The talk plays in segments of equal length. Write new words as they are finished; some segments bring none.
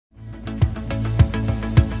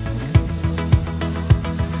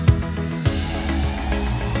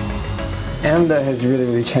AMDA has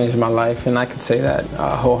really changed my life, and I could say that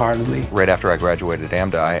wholeheartedly. Right after I graduated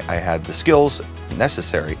AMDA, I had the skills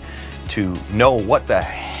necessary to know what the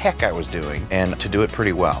heck I was doing and to do it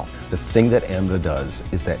pretty well. The thing that AMDA does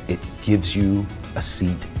is that it gives you a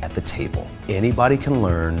seat at the table. Anybody can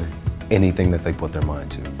learn anything that they put their mind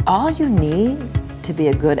to. All you need to be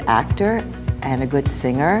a good actor and a good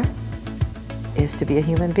singer is to be a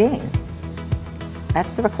human being.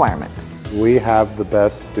 That's the requirement. We have the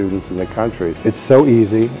best students in the country. It's so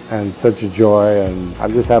easy and such a joy, and I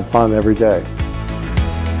just have fun every day.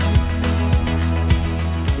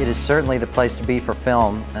 It is certainly the place to be for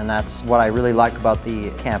film, and that's what I really like about the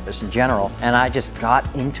campus in general. And I just got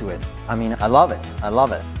into it. I mean, I love it. I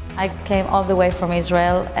love it. I came all the way from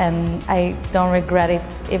Israel, and I don't regret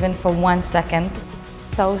it even for 1 second.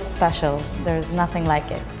 It's so special. There's nothing like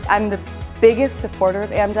it. I'm the biggest supporter of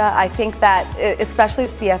AMDA. I think that especially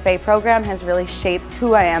this BFA program has really shaped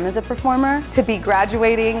who I am as a performer. To be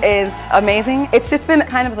graduating is amazing. It's just been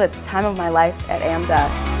kind of the time of my life at AMDA.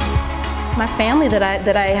 My family that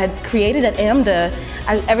I had created at AMDA,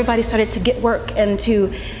 everybody started to get work and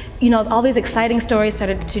to, all these exciting stories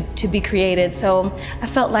started to be created. So I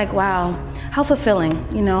felt like, wow, how fulfilling,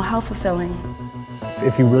 how fulfilling.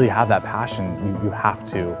 If you really have that passion, you have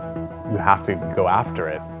to go after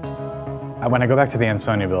it. When I go back to the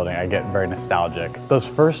Ansonia building, I get very nostalgic. Those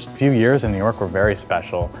first few years in New York were very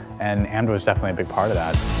special, and AMDA was definitely a big part of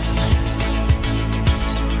that.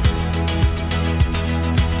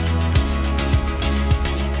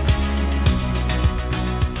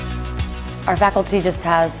 Our faculty just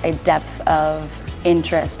has a depth of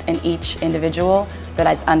interest in each individual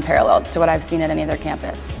that is unparalleled to what I've seen at any other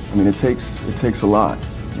campus. I mean, it takes a lot.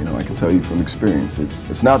 I can tell you from experience.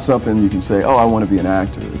 It's not something you can say, oh, I want to be an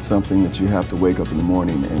actor. It's something that you have to wake up in the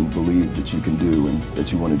morning and believe that you can do and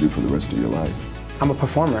that you want to do for the rest of your life. I'm a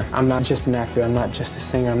performer. I'm not just an actor. I'm not just a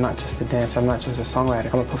singer. I'm not just a dancer. I'm not just a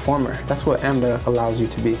songwriter. I'm a performer. That's what AMDA allows you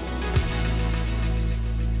to be.